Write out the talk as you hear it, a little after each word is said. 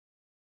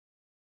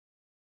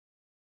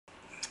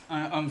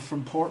I'm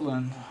from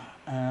Portland,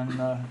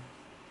 and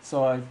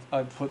so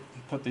I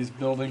put these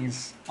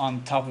buildings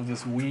on top of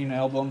this Ween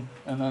album,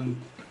 and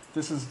then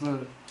this is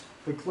the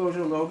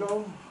Clojure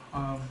logo,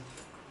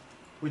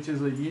 which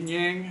is a yin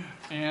yang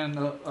and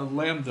a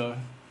lambda,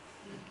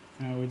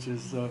 which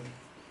is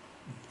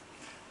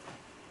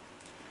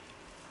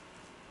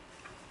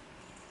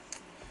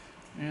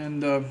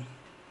and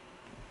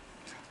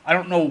I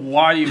don't know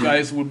why you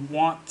guys would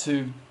want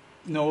to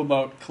know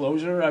about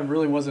Clojure. I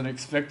really wasn't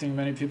expecting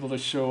many people to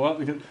show up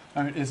because,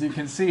 I mean, as you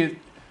can see,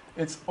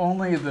 it's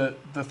only the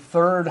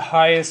third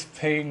highest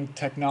paying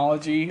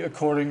technology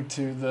according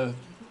to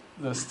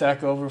the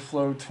Stack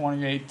Overflow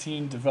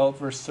 2018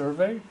 developer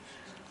survey.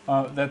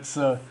 That's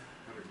in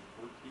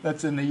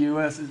the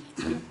U.S.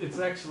 It's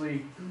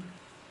actually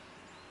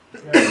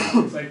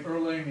it's like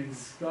Erlang and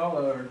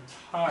Scala are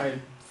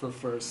tied for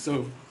first.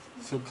 So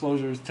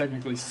Clojure is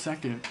technically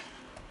second,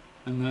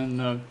 and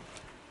then.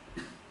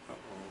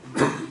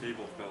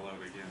 Cable fell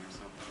out again or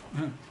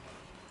something.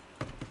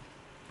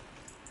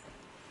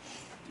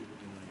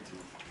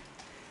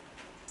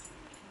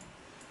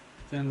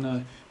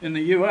 Then in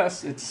the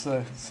U.S., it's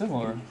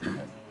similar.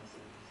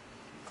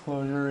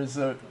 Clojure is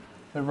they're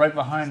right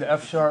behind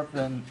F#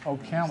 and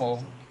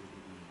OCaml,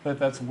 but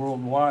that's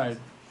worldwide.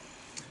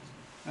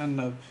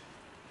 And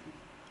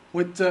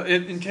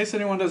in case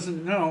anyone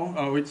doesn't know,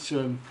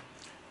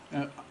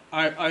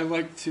 I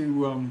like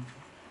to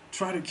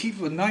try to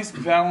keep a nice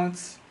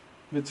balance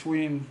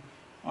between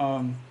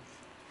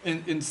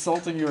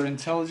insulting your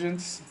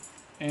intelligence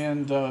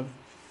and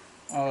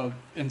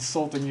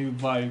insulting you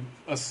by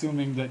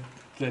assuming that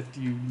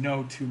you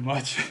know too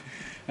much.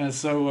 And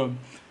so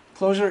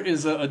Clojure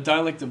is a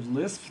dialect of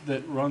Lisp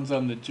that runs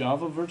on the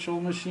Java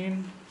virtual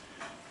machine.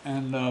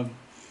 And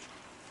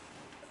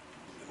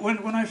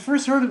when I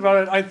first heard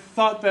about it, I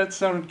thought that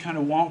sounded kind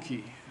of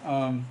wonky.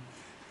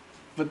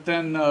 But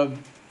then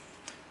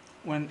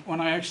when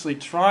I actually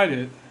tried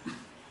it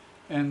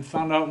and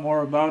found out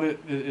more about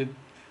it,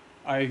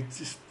 I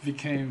just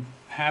became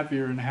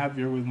happier and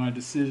happier with my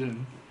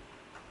decision.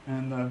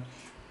 And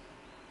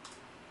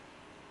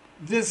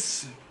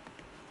this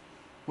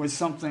was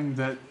something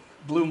that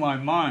blew my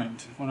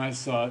mind when I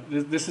saw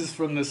it. This is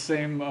from the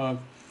same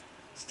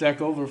Stack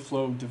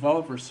Overflow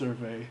developer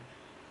survey,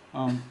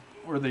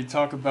 where they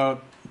talk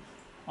about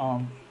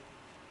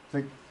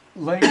the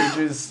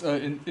languages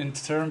in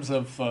terms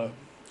of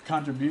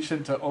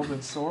contribution to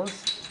open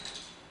source.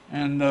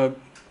 And it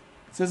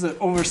says that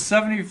over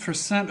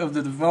 70% of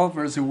the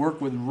developers who work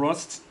with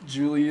Rust,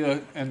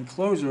 Julia, and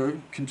Clojure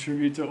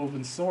contribute to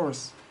open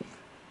source.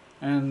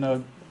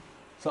 And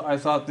so I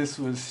thought this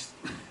was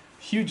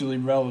hugely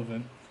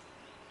relevant.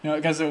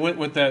 Because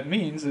what that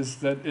means is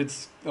that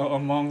it's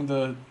among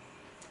the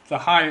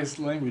highest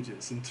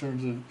languages in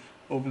terms of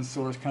open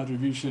source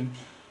contribution.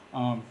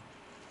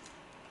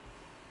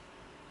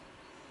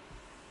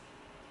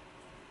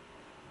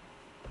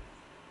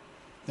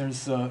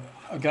 There's a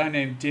guy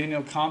named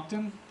Daniel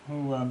Compton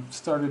who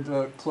started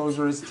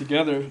Clojure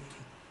Together,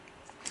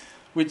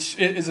 which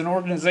is an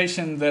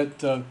organization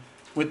that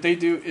what they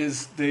do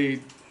is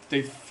they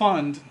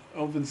fund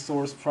open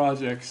source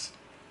projects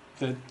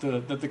that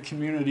the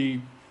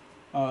community.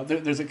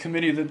 There's a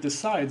committee that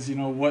decides,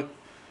 what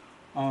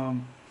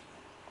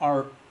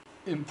are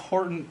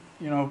important,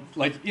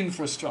 like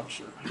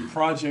infrastructure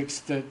projects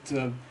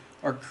that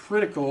are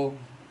critical,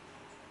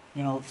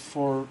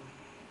 for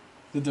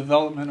the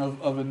development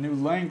of a new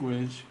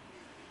language.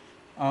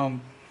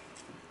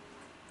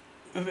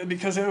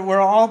 Because we're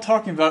all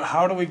talking about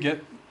how do we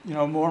get,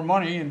 more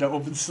money into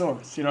open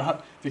source,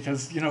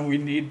 because, we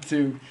need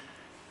to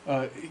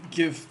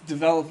give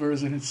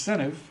developers an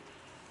incentive,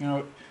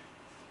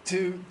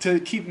 to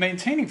keep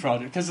maintaining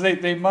projects, because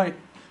they might,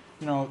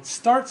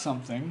 start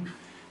something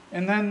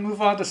and then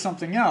move on to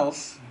something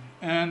else,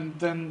 and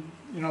then,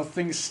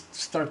 things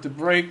start to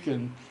break,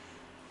 and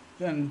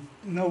then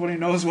nobody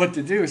knows what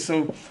to do.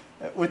 So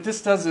what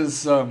this does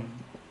is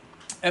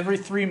every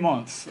 3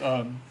 months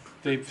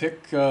they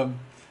pick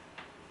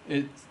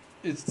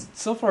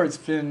so far it's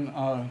been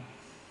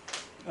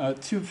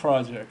 2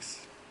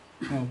 projects,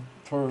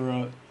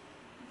 per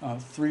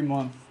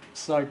 3-month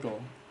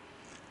cycle.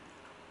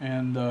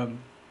 And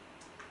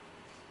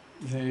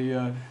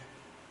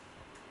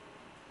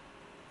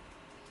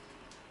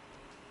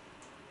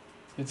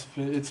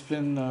it's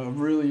been a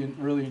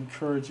really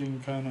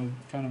encouraging kind of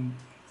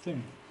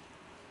thing.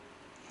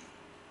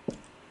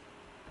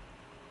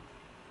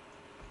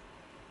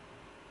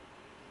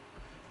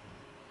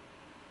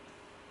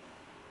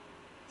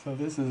 So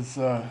this is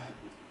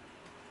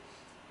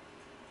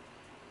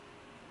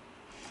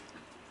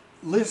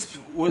Lisp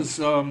was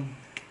a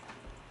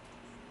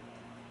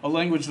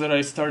language that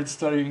I started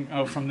studying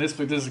from this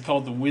book. This is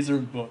called the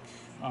Wizard Book.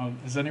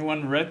 Has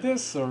anyone read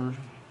this? Or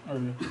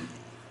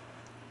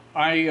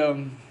I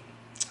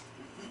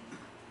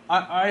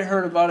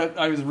heard about it.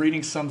 I was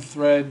reading some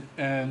thread,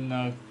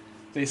 and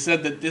they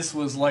said that this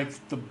was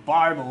like the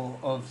Bible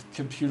of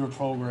computer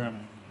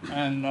programming.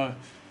 And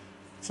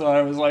so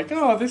I was like,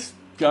 oh, this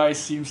guy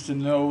seems to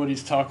know what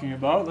he's talking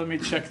about. Let me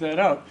check that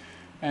out.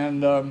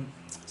 And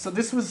so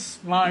this was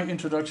my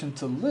introduction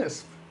to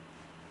Lisp.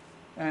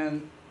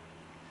 And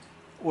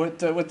what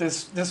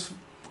this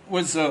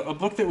was a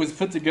book that was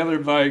put together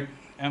by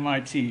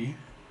MIT.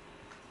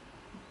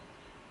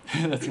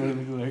 That's what it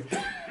looked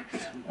like.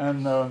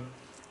 And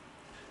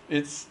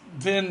it's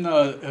been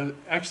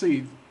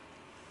actually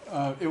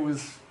it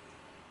was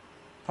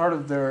part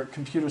of their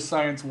Computer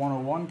Science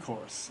 101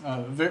 course,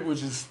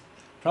 which is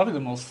probably the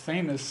most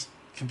famous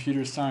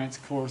computer science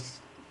course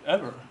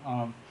ever.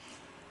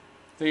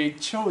 They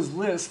chose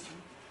Lisp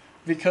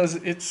because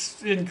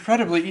it's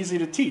incredibly easy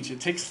to teach.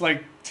 It takes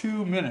like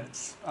 2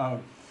 minutes,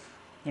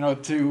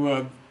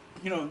 to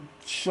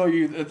show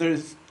you that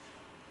there's,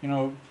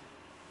 the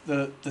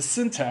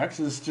syntax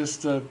is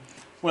just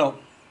well,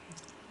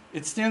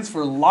 it stands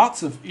for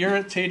lots of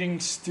irritating,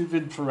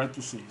 stupid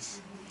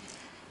parentheses.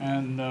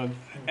 And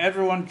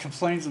everyone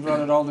complains about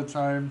it all the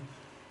time.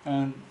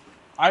 And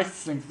I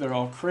think they're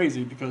all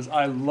crazy because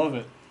I love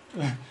it.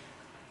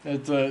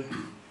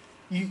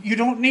 You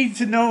don't need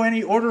to know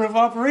any order of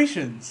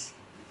operations.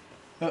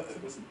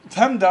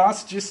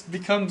 PEMDAS just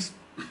becomes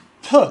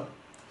P.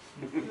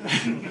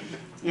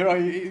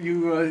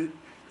 It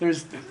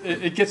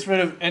gets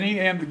rid of any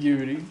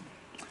ambiguity.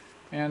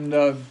 And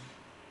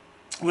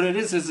what it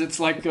is it's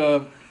like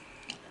a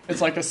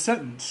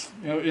sentence.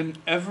 In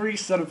every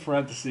set of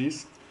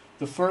parentheses,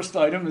 the first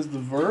item is the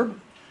verb.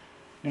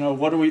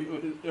 What are we,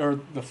 or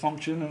the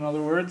function, in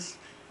other words.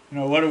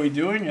 What are we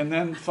doing? And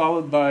then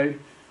followed by,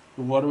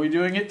 what are we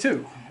doing it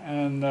to?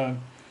 And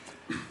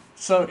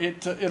so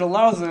it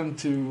allows them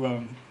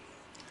to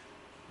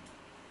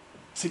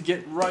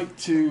get right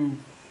to,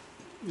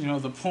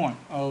 the point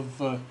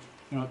of,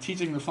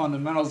 teaching the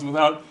fundamentals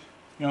without,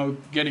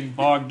 getting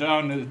bogged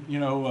down to,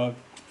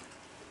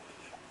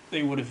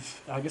 they would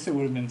have, I guess it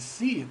would have been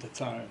C at the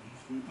time.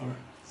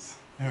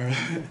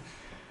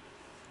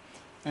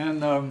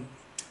 And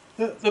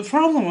the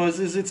problem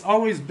is it's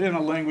always been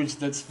a language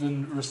that's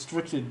been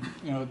restricted,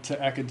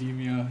 to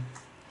academia.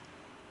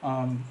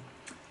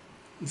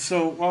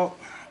 So while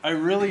I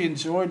really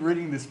enjoyed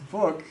reading this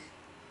book,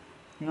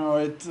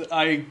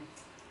 I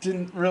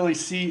didn't really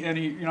see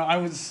any. I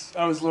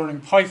was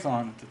learning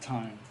Python at the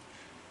time,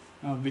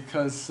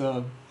 because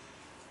that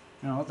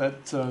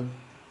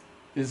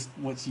is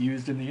what's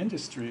used in the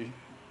industry.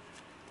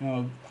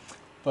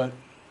 But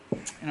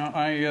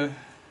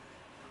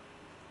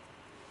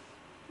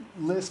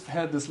Lisp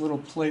had this little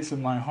place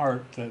in my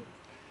heart that,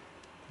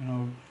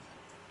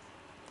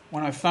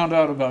 when I found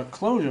out about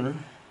Clojure,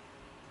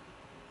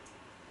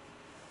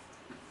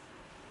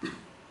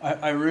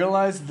 I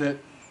realized that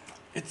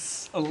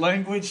it's a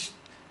language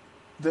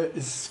that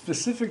is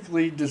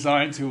specifically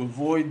designed to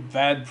avoid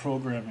bad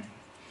programming.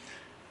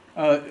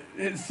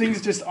 Things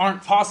just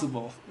aren't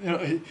possible.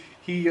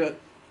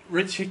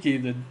 Rich Hickey,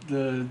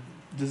 the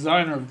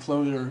designer of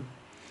Clojure,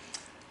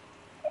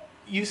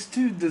 used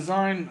to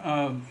design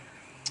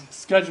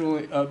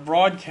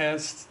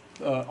broadcast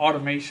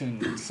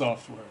automation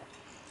software,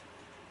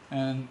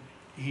 and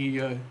he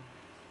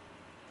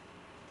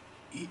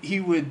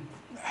would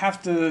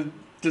have to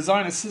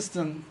design a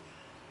system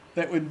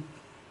that would,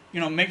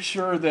 make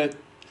sure that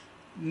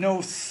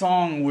no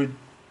song would,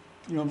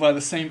 by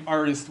the same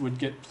artist would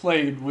get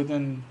played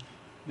within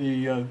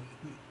the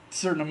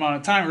certain amount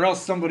of time, or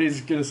else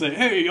somebody's going to say,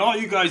 "Hey, all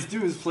you guys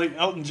do is play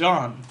Elton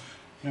John,"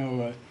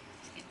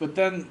 But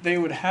then they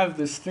would have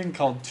this thing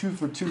called 2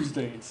 for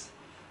Tuesdays,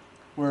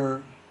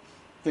 where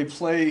they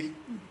play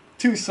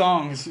 2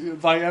 songs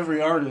by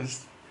every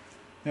artist,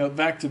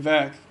 back to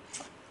back.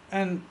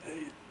 And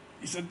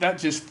he said that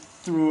just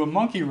threw a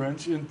monkey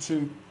wrench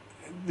into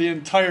the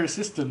entire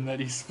system that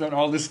he spent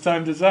all this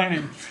time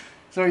designing.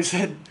 So he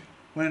said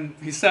when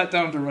he sat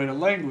down to write a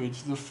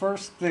language, the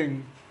first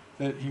thing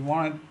that he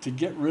wanted to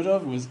get rid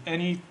of was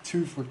any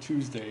 2 for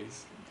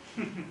Tuesdays.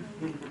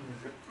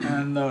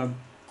 And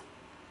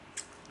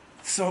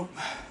so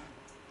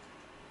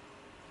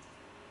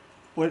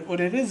what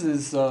it is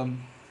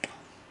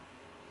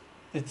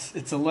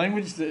it's a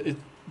language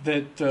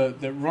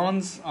that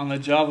runs on the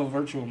Java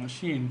virtual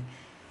machine.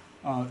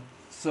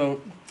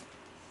 So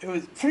it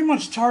was pretty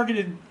much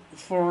targeted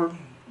for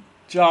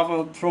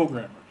Java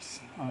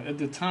programmers at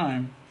the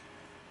time,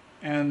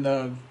 and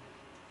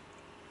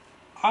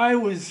I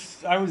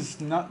was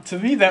not. To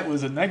me, that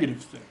was a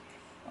negative thing.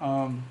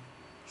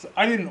 So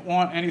I didn't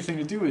want anything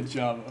to do with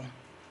Java.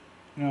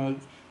 So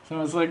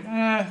I was like,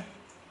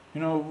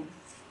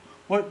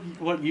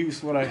 what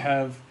use would I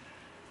have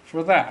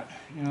for that?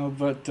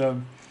 But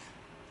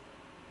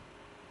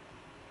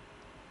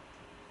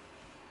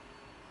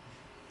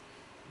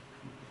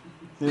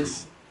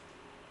this.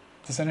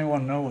 Does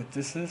anyone know what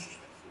this is?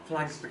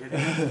 Flying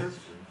spaghetti.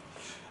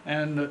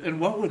 And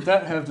what would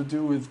that have to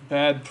do with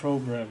bad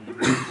programming?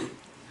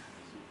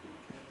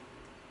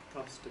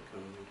 Toss to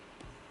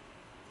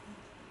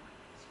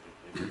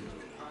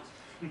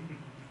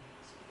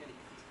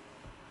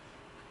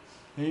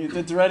code.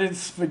 The dreaded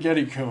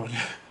spaghetti code.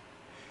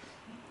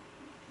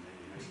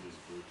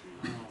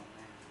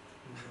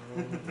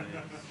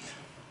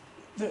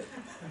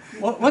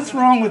 What's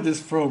wrong with this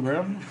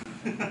program?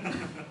 Good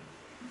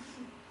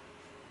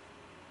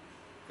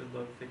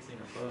luck fixing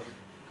a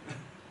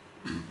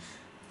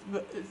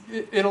bug.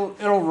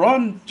 It'll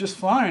run just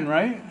fine,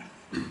 right?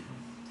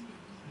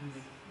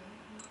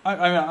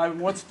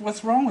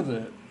 What's wrong with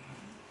it?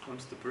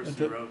 Once the person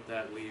who wrote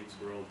that leaves,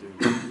 we're all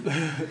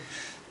doomed.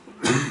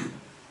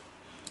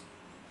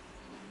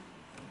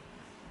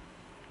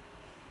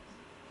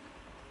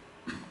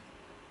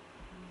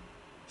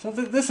 So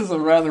this is a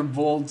rather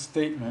bold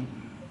statement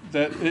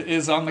that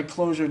is on the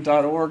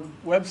Clojure.org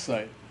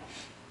website.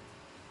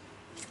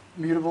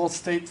 Mutable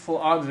stateful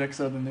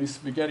objects are the new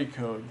spaghetti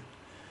code.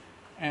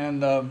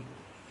 And the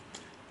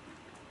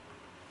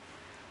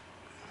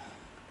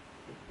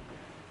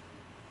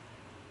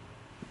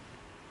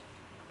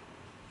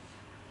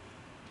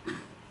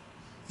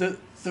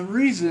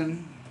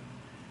reason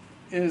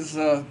is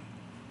that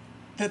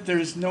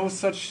there's no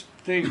such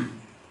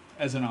thing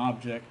as an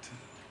object.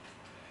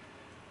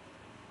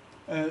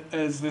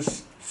 As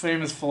this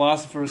famous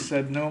philosopher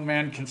said, no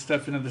man can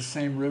step into the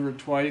same river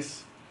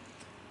twice.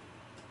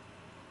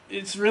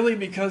 It's really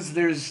because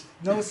there's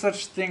no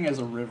such thing as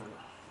a river.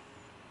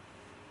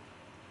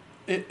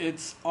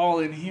 It's all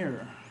in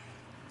here.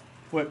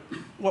 What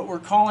we're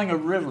calling a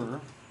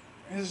river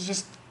is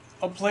just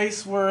a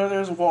place where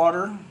there's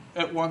water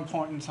at one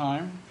point in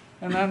time,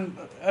 and then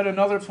at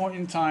another point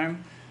in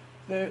time,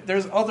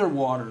 there's other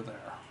water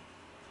there.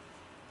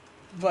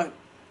 But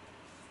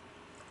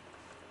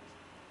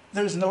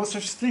there's no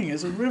such thing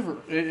as a river.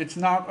 It's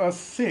not a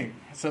thing.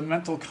 It's a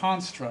mental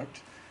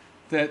construct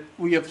that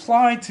we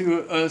apply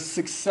to a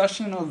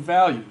succession of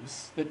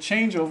values that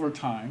change over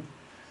time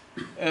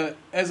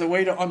as a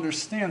way to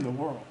understand the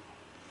world.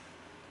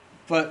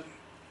 But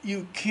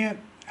you can't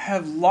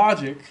have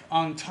logic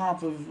on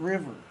top of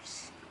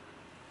rivers.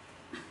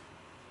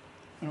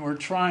 And we're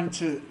trying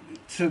to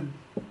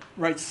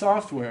write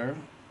software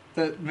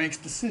that makes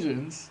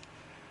decisions.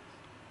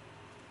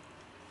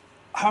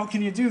 How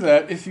can you do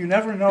that if you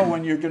never know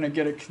when you're going to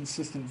get a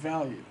consistent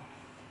value?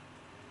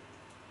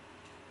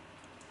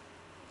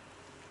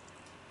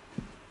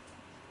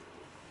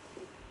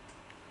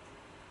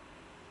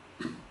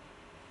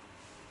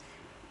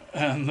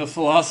 And the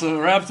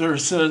Velociraptor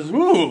says,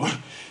 "Ooh,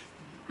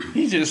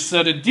 he just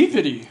said a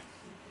deepity."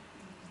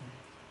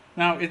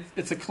 Now,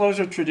 it's a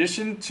Clojure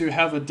tradition to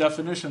have a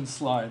definition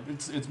slide.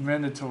 It's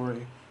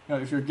mandatory. Now,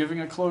 if you're giving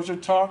a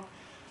Clojure talk,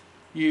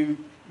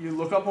 you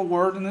look up a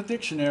word in the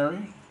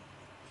dictionary,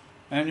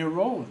 and you're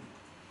rolling.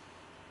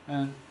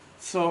 And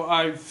so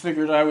I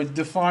figured I would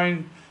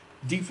define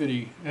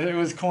deepity. It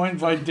was coined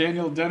by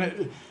Daniel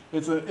Dennett.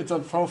 It's a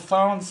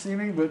profound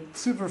seeming but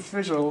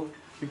superficial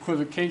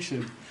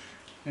equivocation.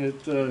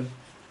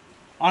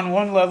 On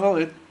one level,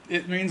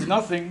 it means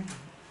nothing,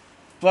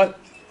 but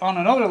on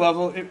another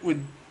level, it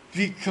would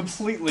be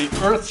completely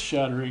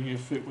earth-shattering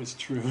if it was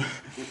true.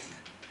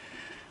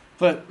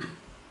 But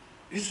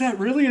is that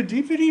really a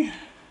deepity?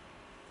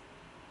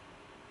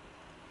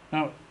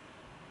 Now,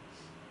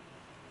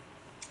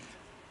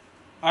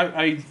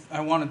 I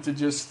wanted to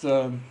just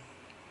on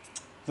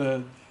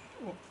the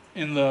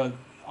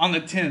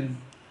tin,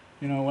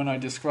 when I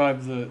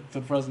described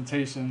the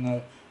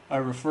presentation, I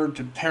referred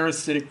to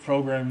parasitic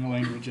programming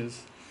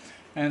languages,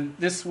 and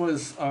this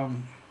was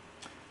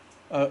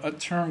a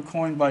term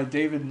coined by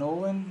David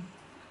Nolan,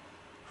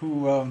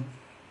 who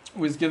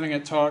was giving a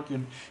talk,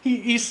 and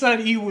he said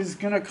he was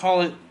going to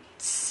call it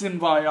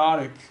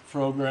symbiotic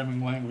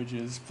programming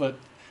languages, but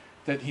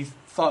that he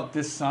thought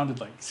this sounded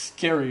like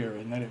scarier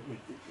and that it would,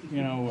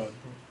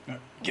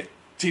 get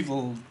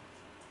people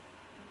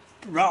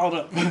riled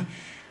up.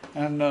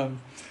 And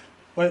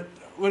what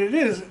it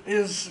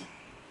is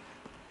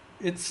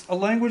it's a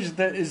language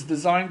that is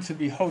designed to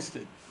be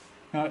hosted.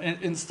 Now,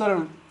 instead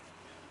of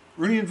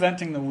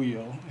reinventing the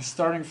wheel,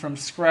 starting from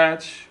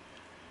scratch,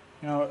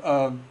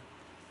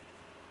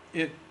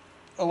 it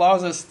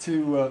allows us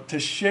to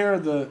share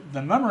the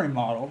memory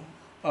model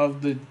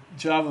of the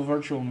Java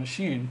virtual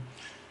machine.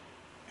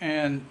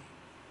 And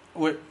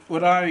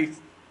what I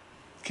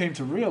came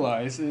to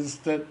realize is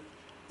that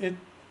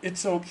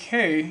it's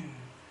okay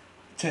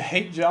to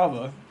hate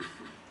Java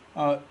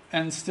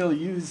and still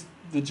use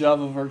the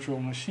Java virtual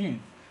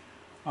machine.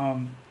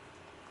 Not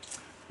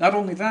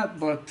only that,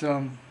 but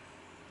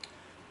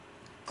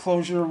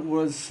Clojure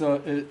was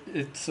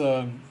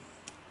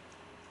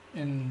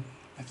in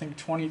I think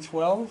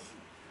 2012.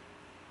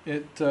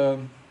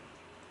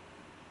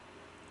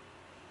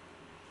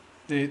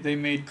 They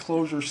made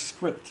Clojure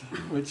script,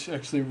 which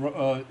actually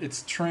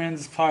it's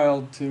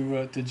transpiled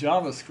to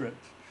JavaScript,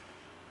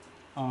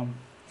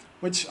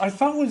 which I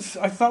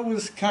thought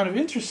was kind of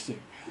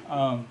interesting.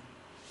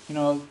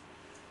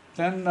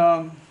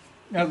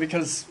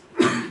 Because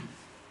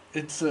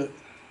it's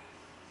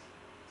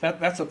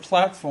that's a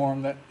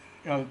platform that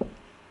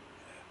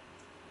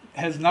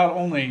has not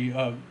only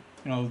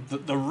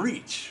the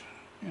reach,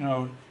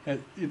 to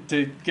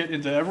get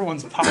into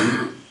everyone's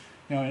pocket.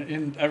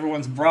 In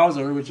everyone's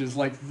browser, which is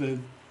like the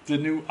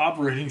new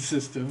operating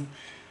system,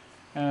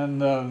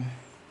 and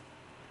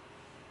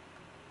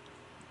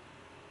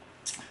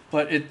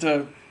but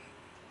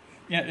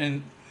yeah,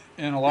 in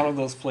a lot of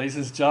those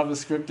places,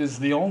 JavaScript is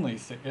the only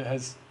thing. It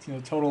has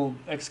total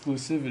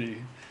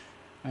exclusivity,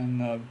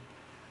 and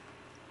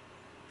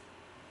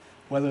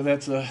whether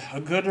that's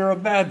a good or a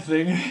bad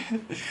thing.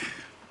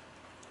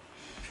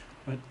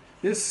 But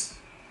this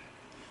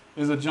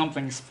is a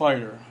jumping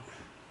spider.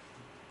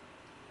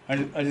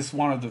 I just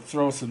wanted to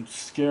throw some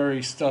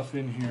scary stuff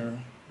in here,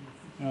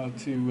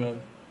 to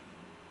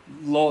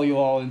lull you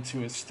all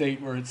into a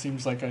state where it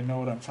seems like I know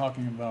what I'm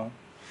talking about.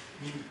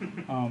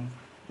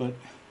 But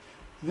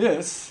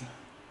this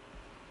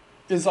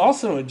is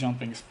also a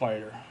jumping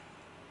spider.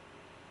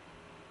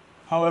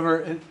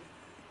 However,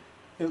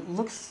 it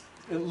looks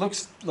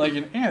like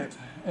an ant.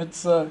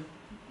 It's a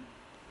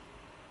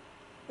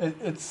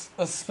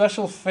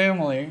special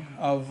family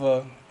of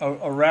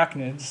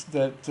arachnids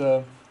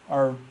that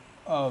are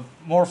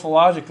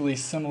morphologically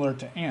similar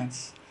to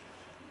ants,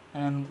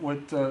 and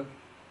what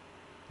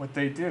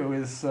they do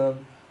is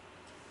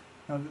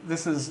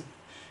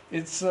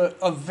it's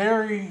a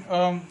very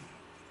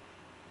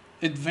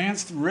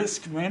advanced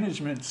risk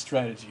management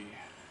strategy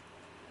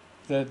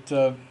that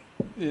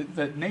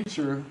that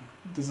nature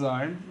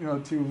designed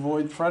to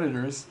avoid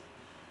predators,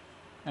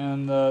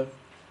 and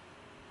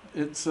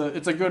it's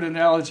a good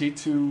analogy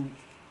to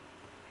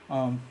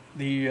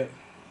the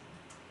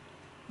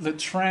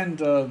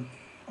trend of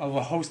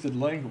a hosted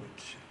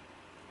language.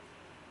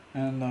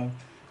 And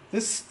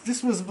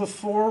this was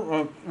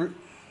before.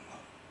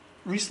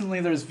 Recently,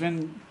 there's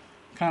been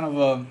kind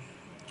of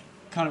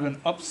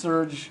an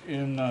upsurge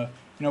in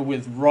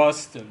with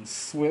Rust and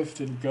Swift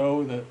and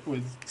Go, that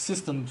with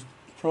systems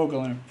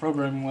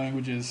programming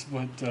languages,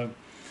 but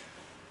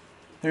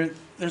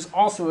there's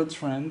also a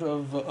trend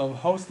of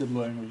hosted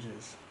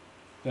languages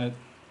that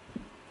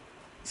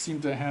seem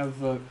to have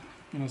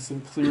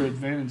some clear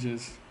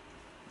advantages.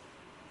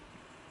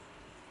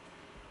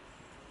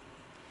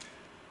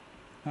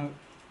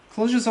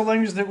 Clojure is a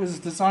language that was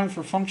designed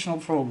for functional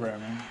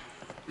programming,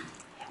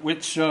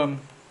 which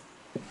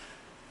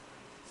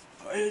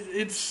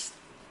it's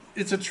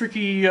a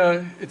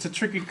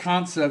tricky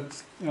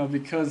concept,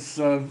 because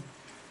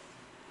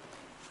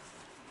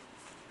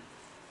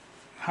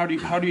how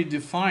do you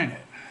define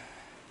it?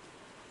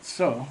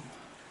 So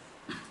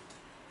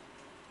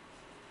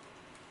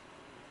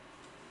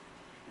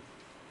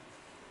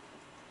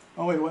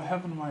oh wait, what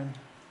happened to my?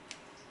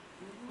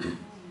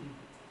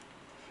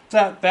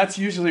 That's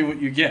usually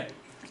what you get.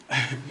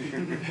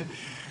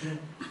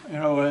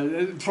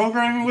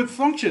 Programming with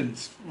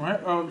functions, right?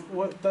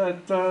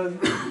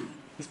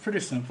 It's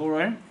pretty simple,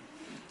 right?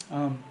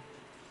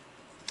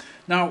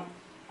 Now,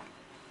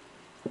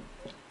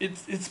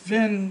 it's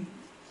been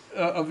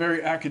a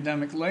very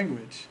academic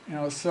language,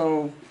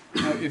 So,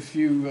 if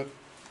you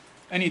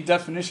any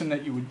definition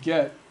that you would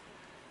get,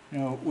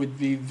 would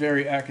be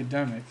very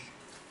academic,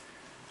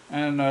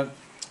 and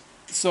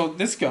so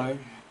this guy.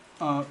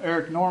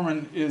 Eric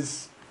Norman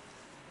he's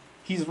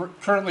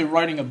currently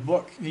writing a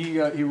book. He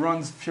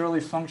runs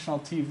Purely Functional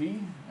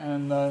TV,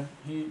 and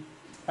he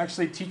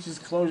actually teaches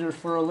Clojure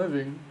for a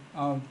living,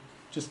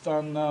 just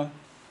on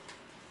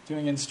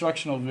doing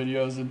instructional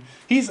videos. And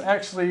he's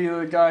actually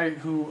the guy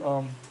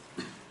who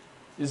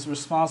is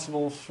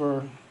responsible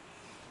for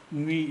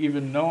me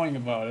even knowing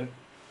about it.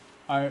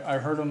 I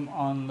heard him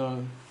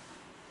on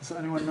does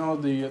anyone know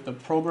the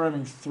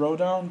Programming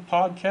Throwdown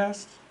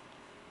podcast?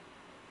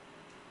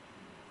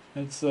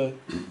 It's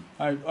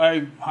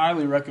I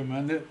highly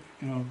recommend it.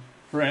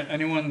 For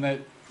anyone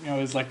that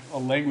is like a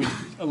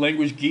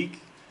language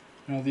geek.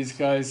 These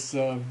guys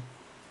have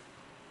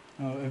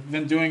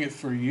been doing it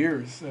for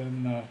years,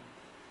 and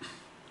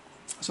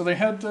so they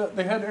had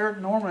Eric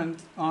Norman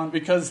on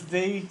because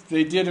they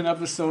did an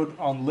episode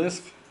on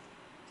Lisp.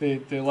 They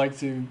like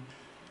to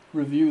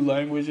review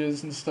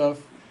languages and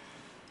stuff,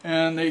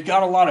 and they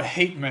got a lot of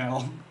hate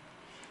mail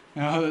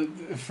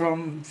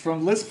from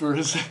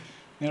Lispers.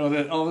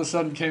 That all of a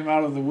sudden came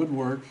out of the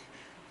woodwork,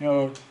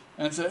 and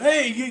said,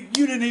 "Hey, you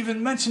didn't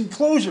even mention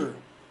Clojure."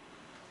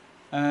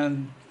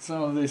 And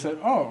so they said,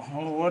 "Oh,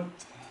 well,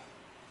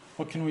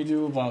 what can we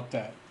do about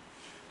that?"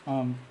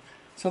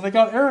 So they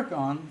got Eric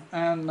on,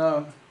 and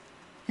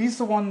he's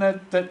the one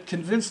that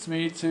convinced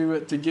me to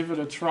give it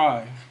a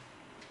try.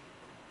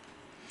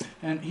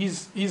 And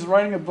he's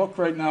writing a book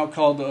right now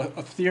called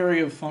A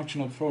Theory of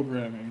Functional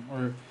Programming,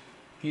 where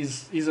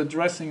he's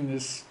addressing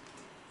this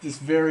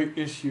very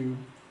issue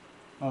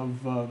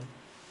of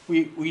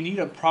we need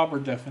a proper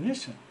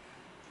definition.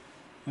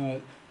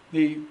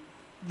 The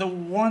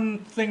one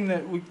thing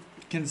that we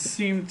can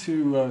seem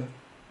to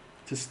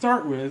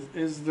start with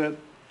is that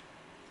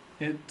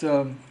it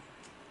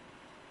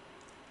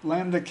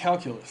lambda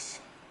calculus,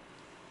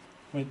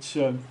 which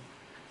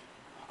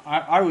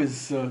I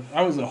was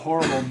a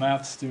horrible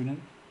math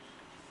student,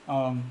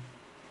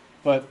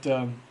 but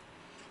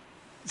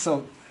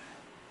so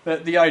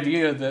that the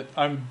idea that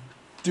I'm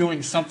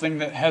doing something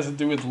that has to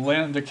do with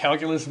lambda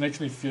calculus makes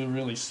me feel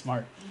really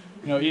smart.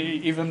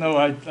 Even though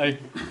I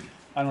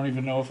don't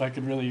even know if I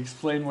could really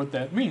explain what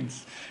that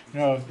means.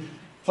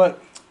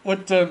 But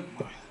what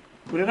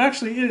it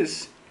actually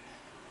is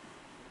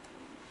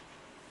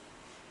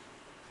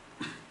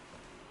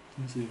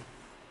let's see.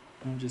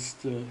 I'm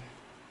just. Oh,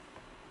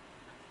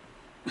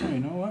 you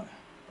know what?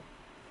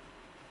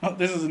 Oh,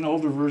 this is an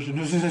older version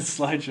of this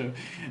slideshow.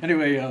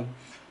 Anyway,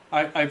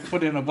 I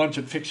put in a bunch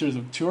of pictures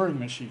of Turing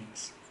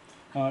machines.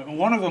 And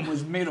one of them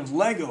was made of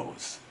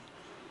Legos.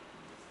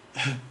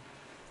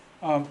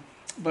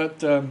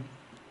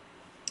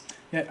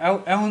 Yeah,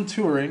 Alan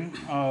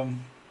Turing,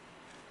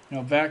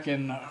 back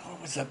in,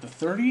 what was that, the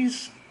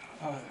 30s?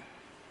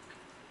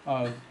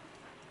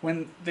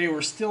 When they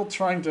were still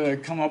trying to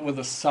come up with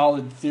a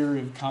solid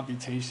theory of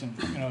computation,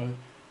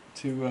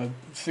 to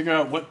figure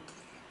out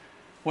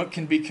what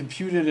can be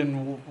computed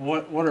and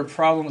what are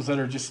problems that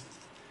are just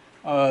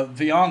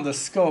beyond the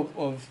scope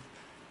of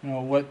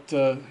what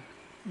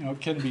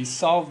can be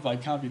solved by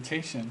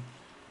computation.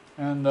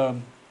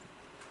 And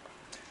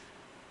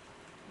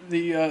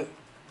the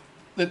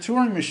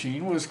Turing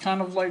machine was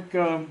kind of like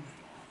a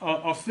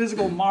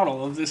physical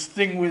model of this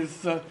thing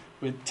with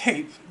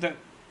tape that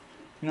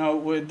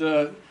would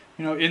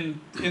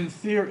in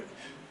theory.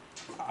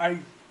 I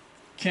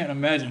can't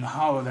imagine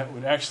how that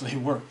would actually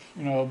work,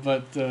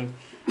 but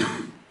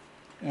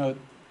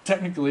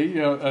technically,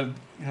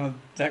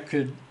 that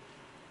could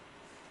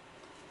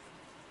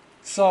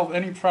solve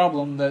any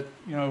problem that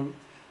in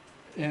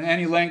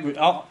any language,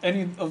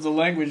 any of the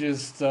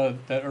languages that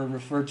are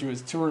referred to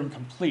as Turing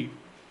complete,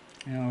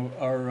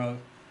 are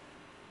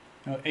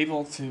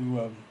able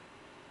to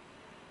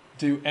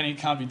do any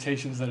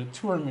computations that a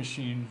Turing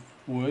machine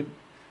would,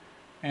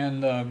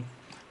 and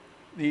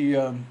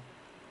the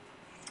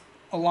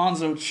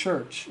Alonzo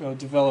Church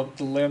developed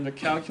the lambda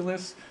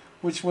calculus,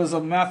 which was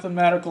a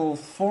mathematical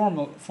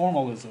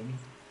formalism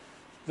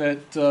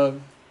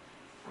that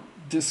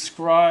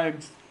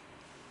described,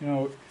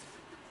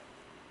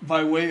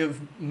 by way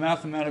of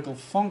mathematical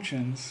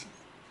functions,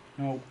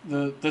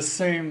 the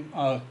same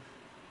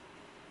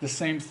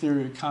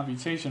theory of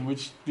computation,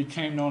 which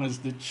became known as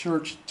the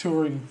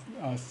Church-Turing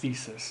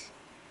thesis.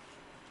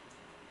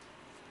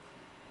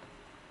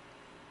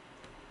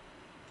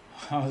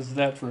 How's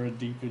that for a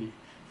deepity?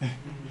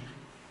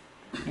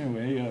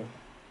 Anyway,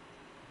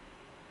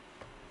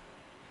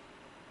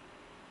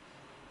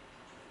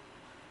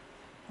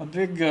 a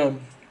big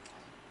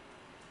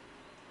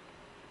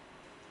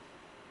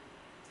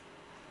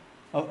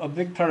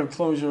part of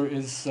Clojure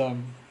is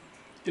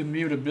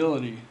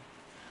immutability,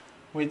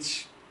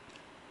 which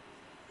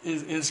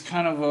is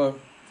kind of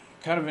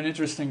an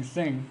interesting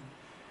thing.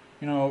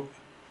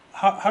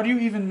 How do you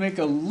even make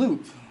a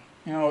loop?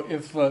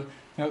 If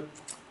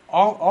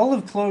all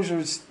of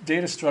Clojure's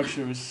data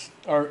structures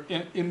are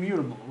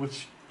immutable,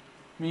 which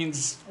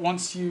means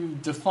once you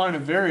define a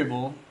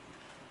variable,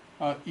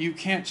 you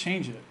can't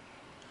change it.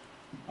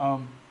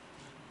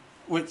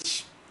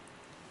 Which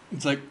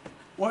it's like,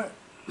 what?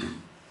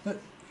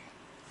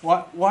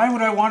 Why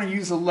would I want to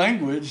use a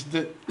language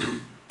that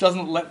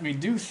doesn't let me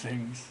do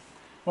things?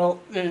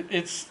 Well,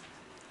 it's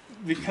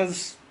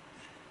because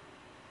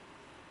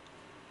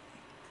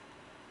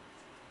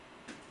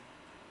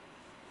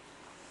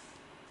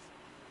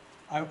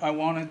I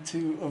wanted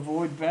to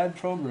avoid bad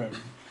programming.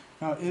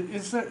 Now,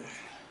 has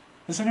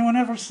anyone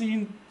ever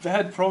seen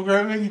bad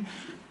programming?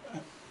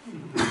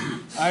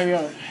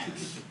 I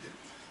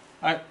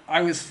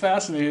was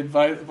fascinated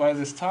by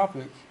this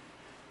topic,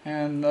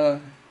 and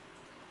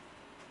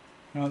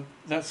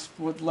that's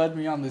what led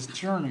me on this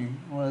journey.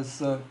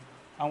 Was I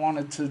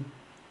wanted to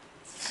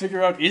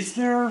figure out, is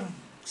there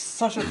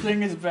such a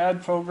thing as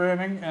bad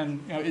programming,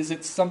 and is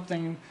it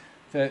something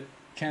that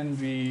can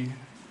be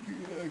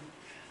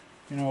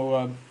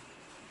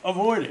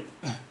avoided?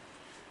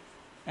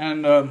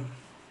 And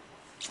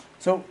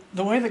so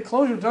the way that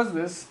Clojure does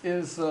this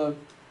is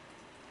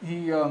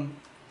he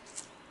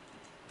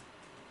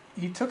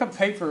took a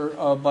paper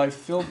by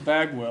Phil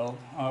Bagwell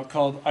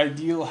called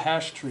Ideal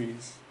Hash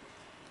Trees,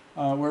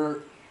 where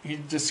he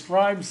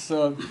describes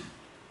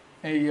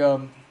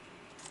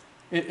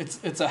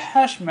it's a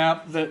hash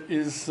map that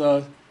is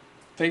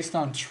based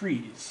on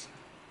trees,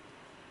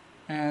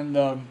 and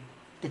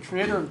the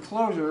creator of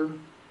Clojure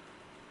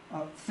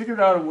figured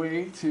out a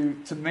way to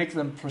make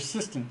them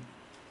persistent,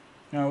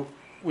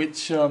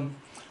 which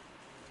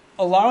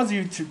allows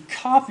you to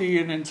copy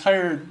an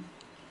entire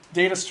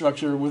data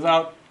structure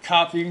without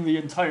copying the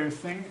entire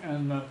thing,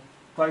 and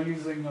by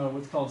using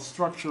what's called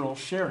structural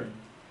sharing.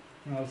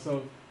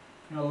 So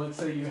let's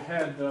say you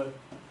had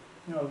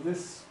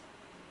this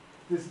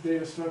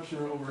data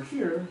structure over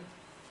here,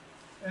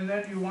 and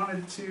then you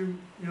wanted to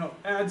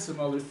add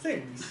some other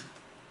things,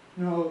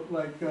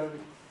 like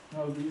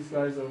these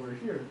guys over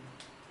here.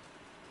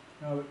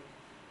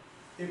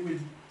 It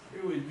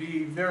would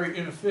be very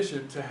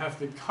inefficient to have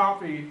to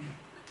copy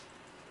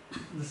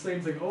the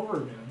same thing over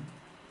again.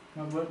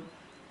 But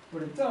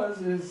what it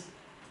does is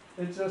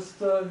it just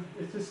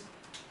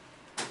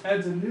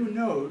adds a new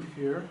node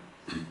here,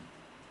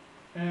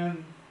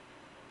 and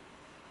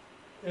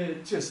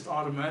it just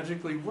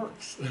automatically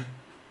works.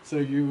 So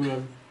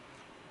you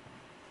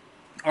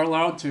are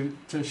allowed to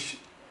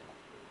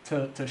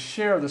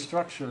share the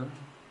structure.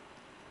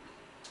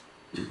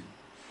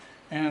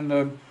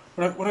 And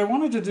what I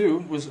wanted to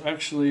do was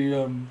actually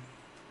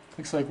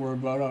looks like we're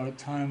about out of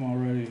time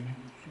already,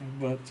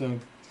 but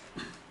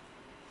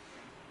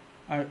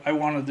I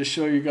wanted to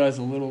show you guys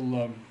a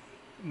little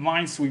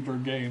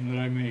Minesweeper game that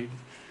I made,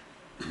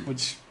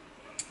 which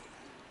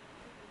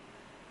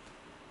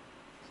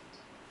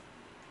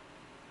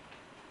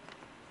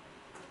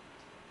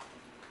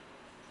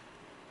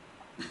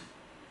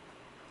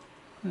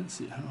let's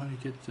see, how do I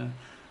get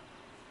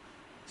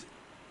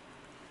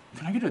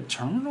can I get a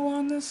terminal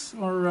on this,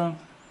 or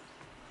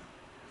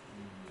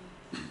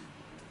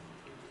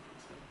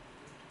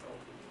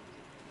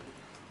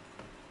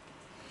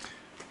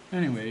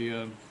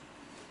anyway,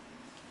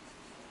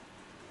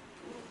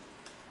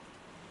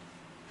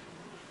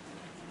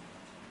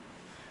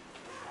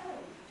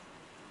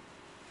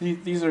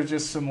 these are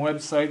just some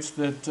websites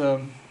that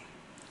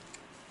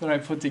that I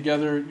put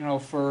together, you know,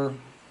 for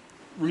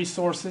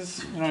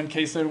resources, you know, in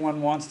case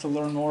anyone wants to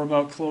learn more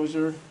about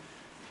Clojure.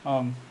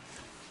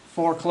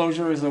 For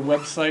Clojure is a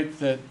website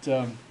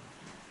that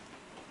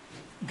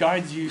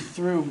guides you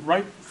through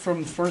right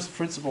from first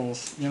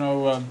principles, you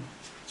know,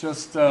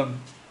 just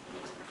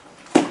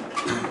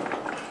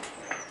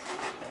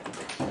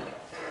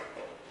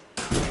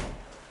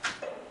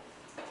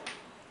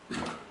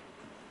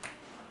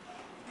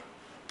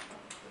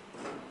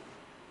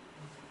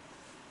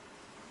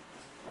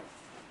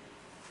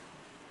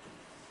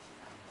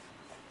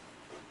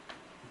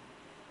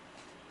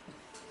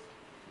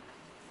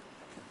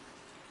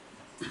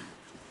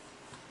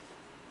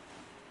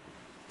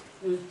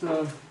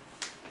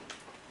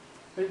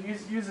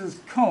it uses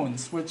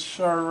cones, which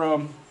are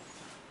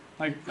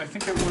like, I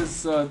think it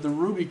was the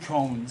Ruby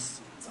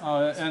cones,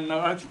 and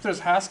I think there's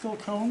Haskell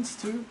cones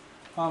too,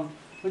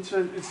 which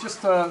it's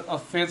just a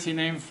fancy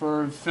name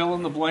for fill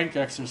in the blank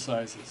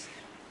exercises,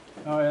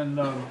 and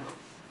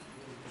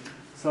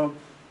so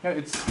yeah,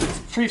 it's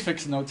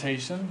prefix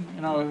notation,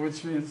 you know,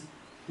 which means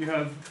you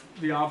have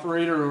the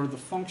operator or the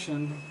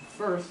function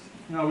first,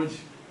 you know, which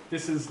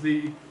this is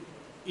the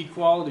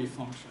equality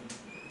function.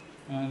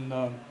 And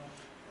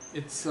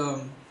it's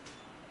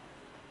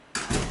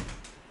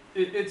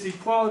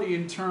equality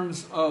in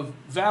terms of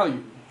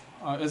value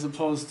as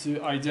opposed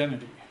to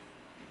identity,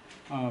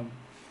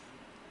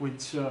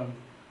 which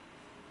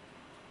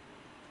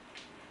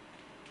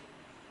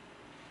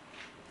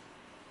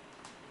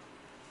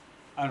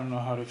I don't know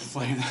how to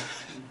explain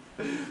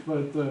that,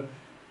 but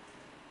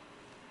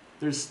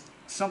there's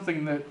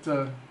something that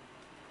does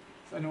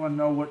anyone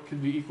know what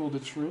could be equal to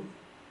true?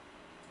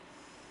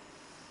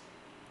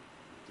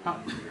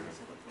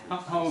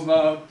 How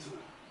about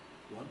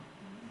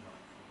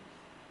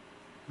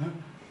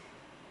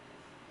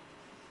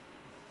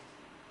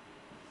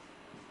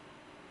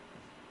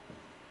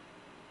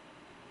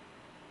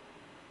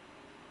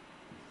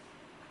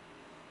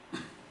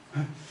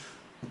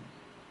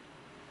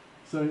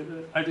so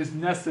I just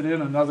nested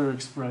in another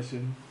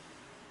expression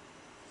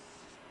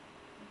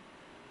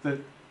that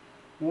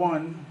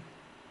 1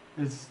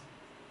 is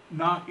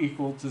not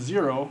equal to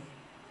 0,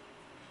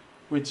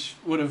 which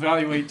would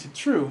evaluate to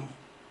true.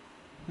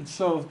 And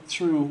so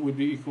true would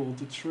be equal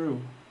to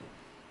true.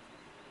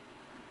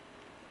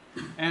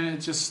 And it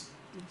just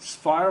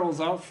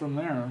spirals out from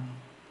there.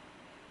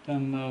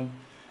 And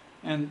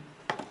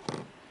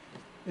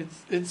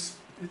it's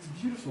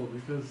beautiful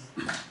because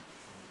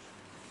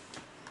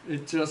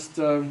it just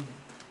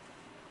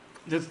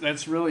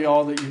that's really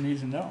all that you need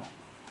to know.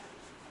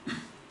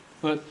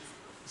 But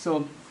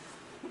so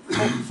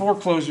for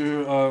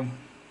Clojure,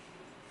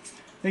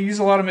 they use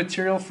a lot of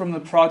material from the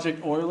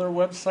Project Euler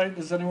website.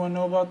 Does anyone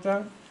know about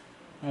that?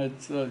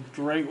 It's a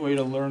great way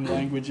to learn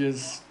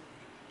languages.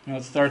 You know,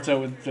 it starts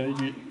out with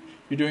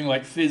you're doing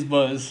like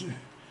FizzBuzz,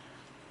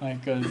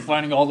 like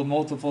finding all the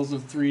multiples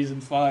of 3s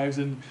and 5s,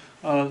 and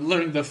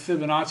learning the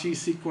Fibonacci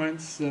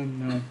sequence.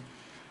 And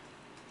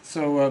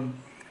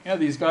yeah,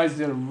 these guys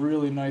did a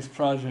really nice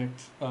project.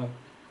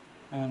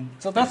 And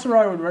so that's where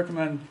I would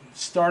recommend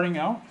starting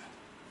out.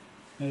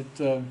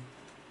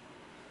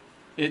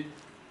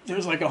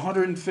 There's like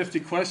 150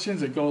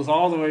 questions. It goes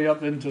all the way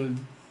up into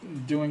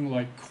doing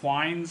like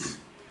quines.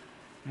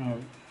 You know.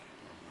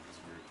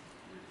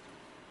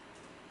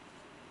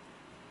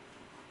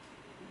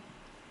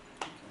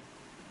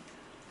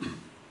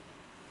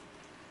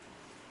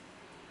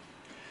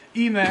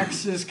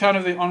 Emacs is kind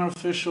of the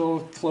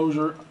unofficial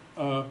Clojure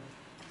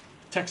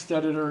text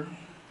editor.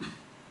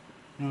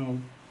 You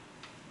know,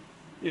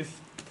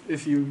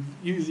 if you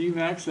use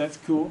Emacs, that's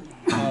cool.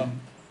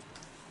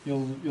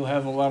 You'll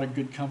have a lot of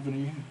good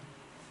company.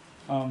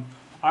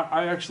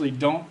 I actually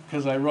don't,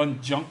 because I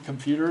run junk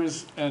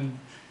computers, and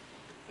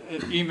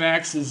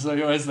Emacs is, you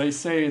know, as they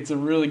say, it's a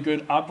really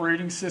good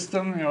operating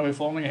system. You know, if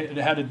only it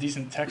had a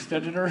decent text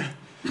editor.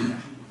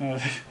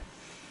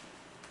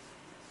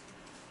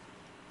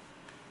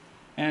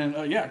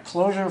 Yeah,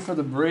 Clojure for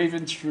the brave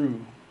and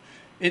true.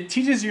 It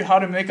teaches you how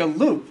to make a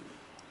loop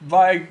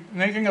by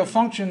making a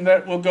function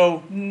that will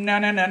go na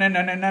na na na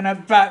na na na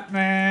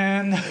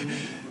Batman,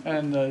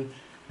 and you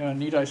know,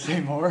 need I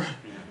say more?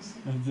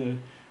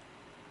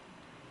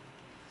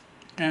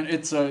 And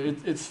it's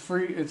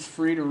free. It's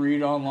free to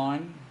read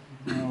online.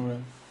 You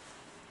know,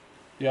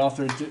 the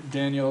author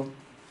Daniel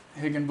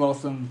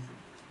Higginbotham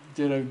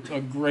did a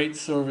great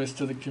service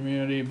to the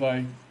community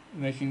by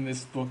making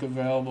this book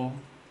available.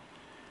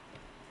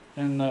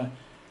 And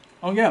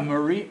oh yeah,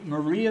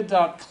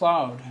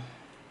 Maria.cloud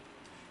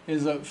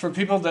is for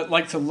people that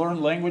like to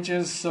learn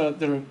languages.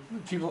 That are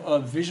people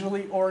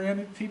visually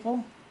oriented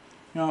people,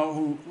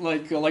 who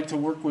like to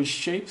work with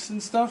shapes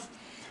and stuff.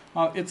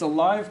 It's a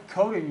live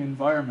coding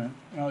environment.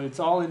 It's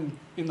all in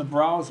the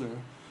browser,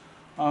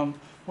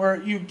 where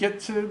you get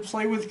to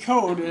play with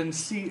code and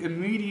see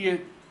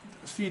immediate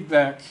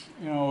feedback.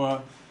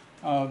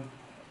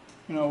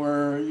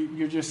 Where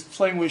you're just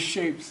playing with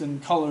shapes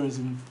and colors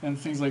and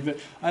things like that.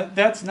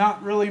 That's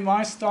not really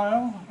my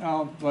style,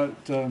 but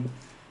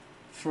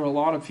for a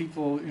lot of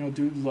people,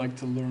 do like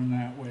to learn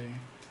that way,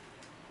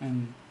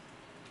 and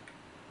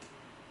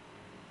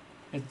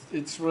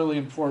it's really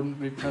important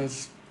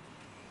because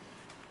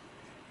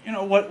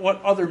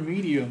what other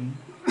medium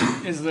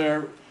is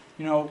there,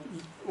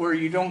 where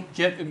you don't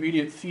get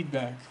immediate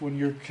feedback when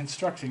you're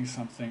constructing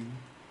something.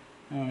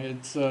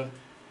 It's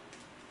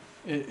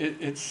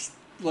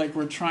like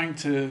we're trying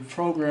to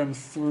program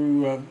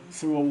through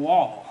a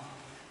wall,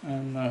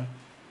 and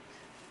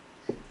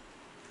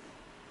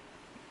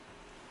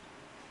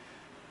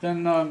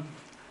then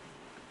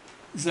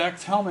Zach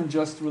Tellman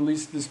just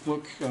released this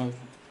book,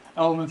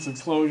 Elements of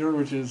Clojure,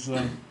 which is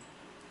a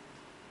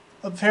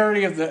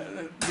parody of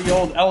the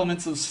old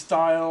Elements of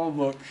Style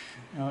book,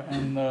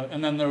 and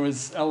then there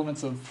was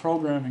Elements of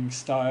Programming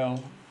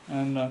Style,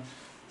 and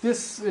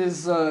this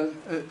is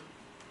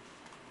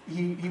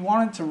he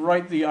wanted to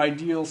write the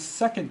ideal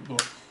second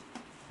book,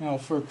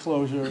 for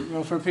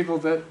Clojure, for people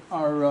that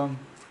are,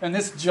 and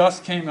this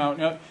just came out,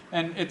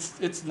 and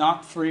it's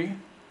not free,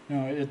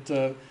 it's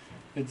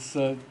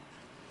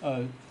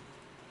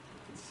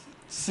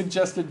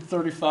suggested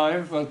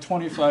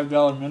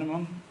 $25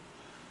 minimum,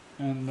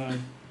 and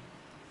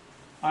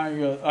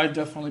I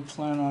definitely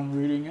plan on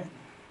reading it,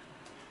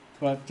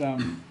 but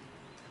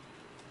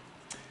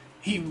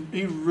he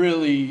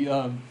really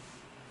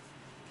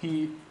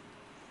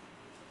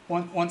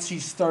once he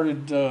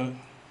started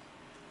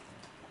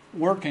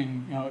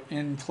working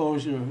in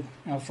Clojure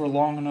for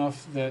long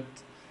enough that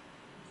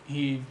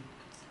he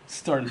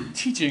started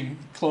teaching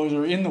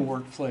Clojure in the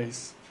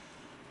workplace,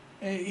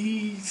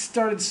 he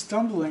started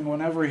stumbling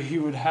whenever he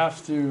would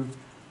have to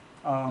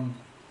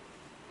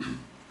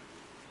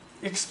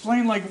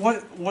explain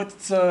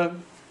what's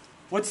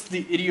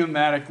the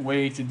idiomatic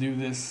way to do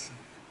this.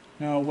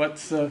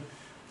 What's a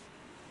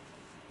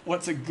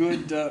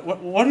good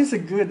what is a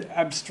good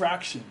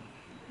abstraction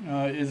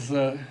is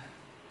a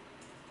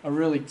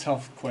really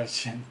tough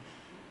question.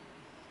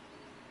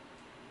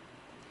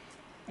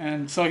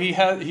 And so he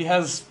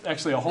has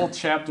actually a whole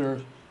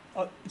chapter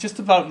just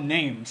about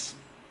names,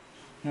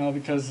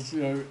 because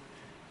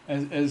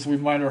as we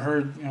might have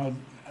heard,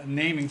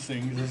 naming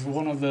things is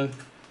one of the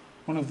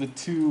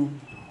 2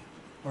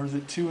 or the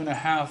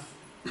 2.5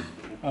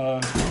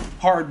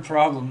 hard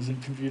problems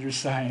in computer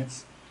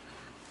science.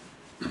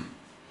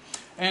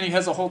 And he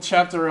has a whole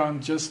chapter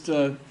on just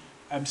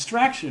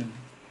abstraction,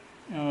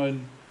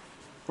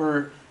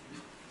 where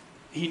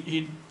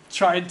he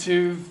tried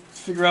to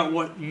figure out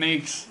what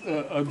makes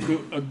a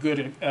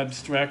good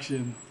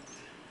abstraction,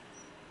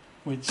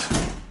 which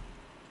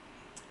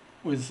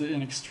was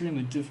an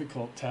extremely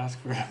difficult task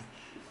for him.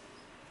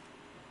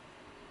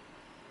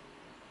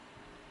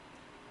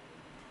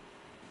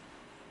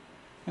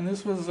 And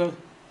this was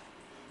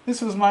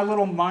my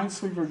little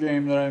Minesweeper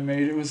game that I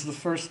made. It was the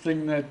first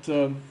thing that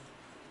I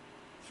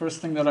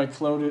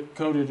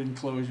coded in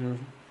Clojure,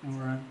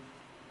 where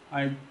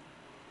I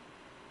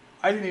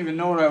didn't even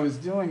know what I was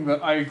doing,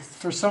 but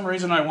for some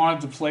reason I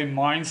wanted to play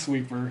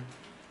Minesweeper,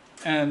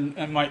 and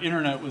my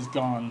internet was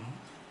gone,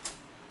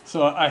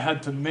 so I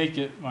had to make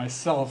it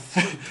myself.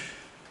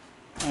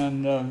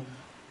 And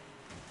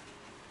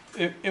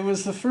it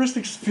was the first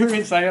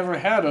experience I ever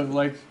had of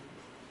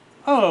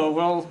oh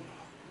well,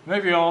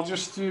 maybe I'll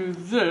just do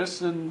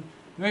this, and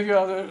maybe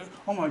oh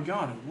my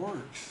God, it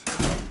works!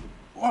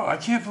 Wow, I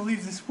can't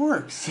believe this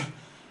works!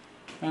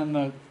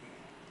 And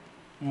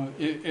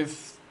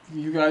if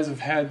you guys have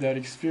had that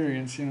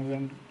experience,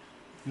 then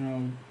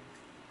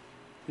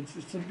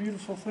it's a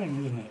beautiful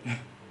thing, isn't it?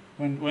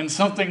 When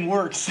something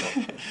works.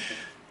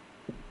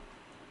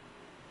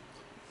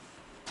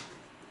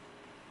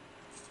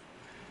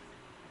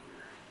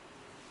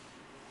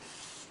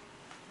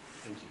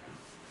 Thank you.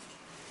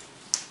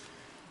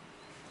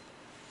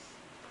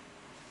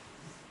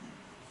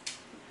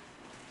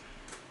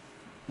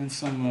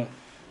 And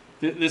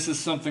this is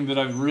something that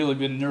I've really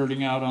been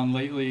nerding out on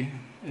lately,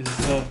 is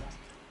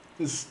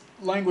this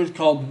language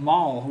called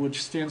MAL,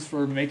 which stands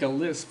for Make a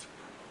Lisp.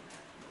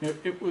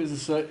 It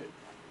was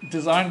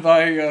designed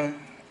by a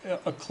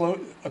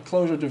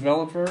Clojure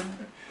developer.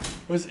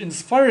 It was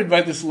inspired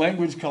by this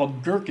language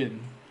called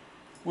Gherkin,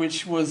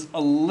 which was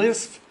a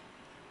Lisp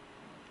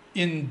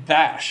in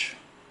Bash.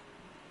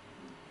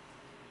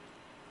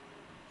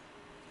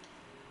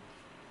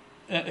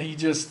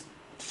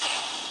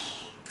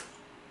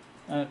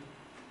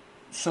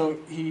 So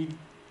he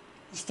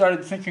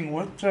started thinking,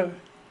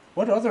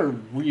 what other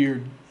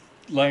weird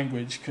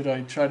language could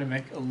I try to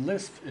make a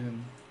Lisp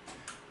in?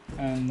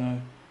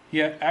 And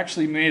he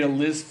actually made a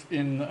Lisp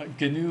in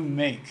GNU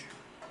Make,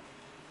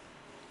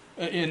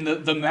 in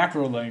the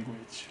macro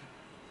language,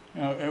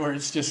 where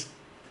it's just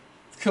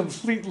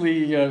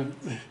completely,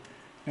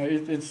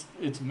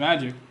 it's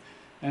magic,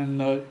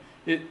 and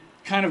it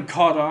kind of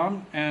caught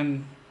on.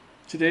 And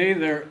today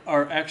there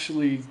are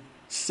actually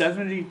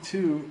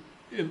 72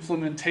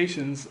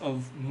 implementations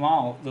of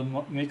MAL, the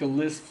Make a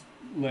Lisp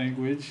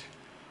language.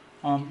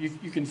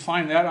 You can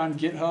find that on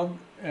GitHub,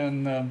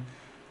 and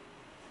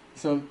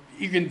so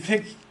you can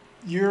pick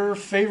your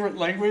favorite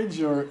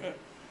language or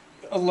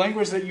a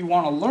language that you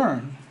want to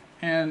learn,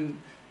 and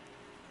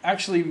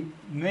actually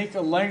make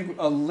a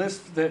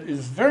Lisp that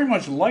is very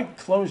much like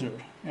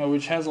Clojure,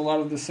 which has a lot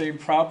of the same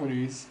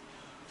properties.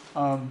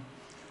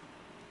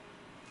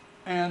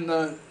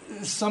 And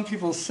some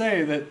people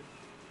say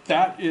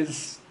that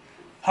is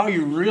how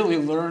you really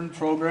learn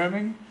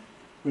programming,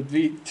 would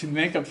be to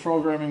make a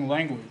programming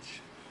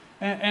language.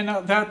 And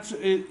that's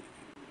it.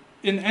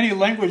 In any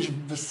language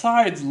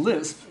besides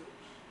Lisp,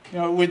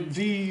 would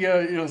be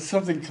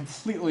something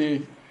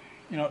completely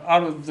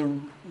out of the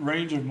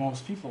range of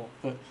most people.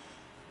 But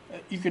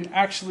you can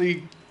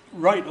actually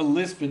write a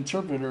Lisp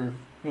interpreter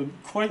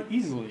quite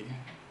easily.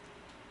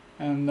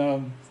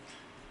 And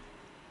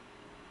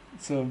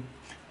so,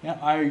 yeah,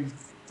 I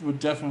would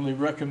definitely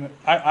recommend.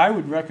 I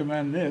would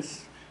recommend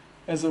this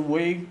as a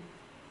way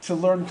to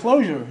learn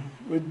Clojure.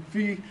 Would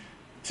be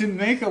to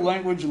make a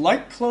language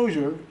like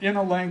Clojure in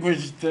a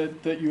language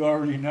that you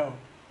already know.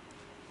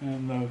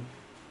 And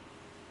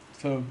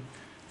so,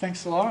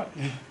 thanks a lot.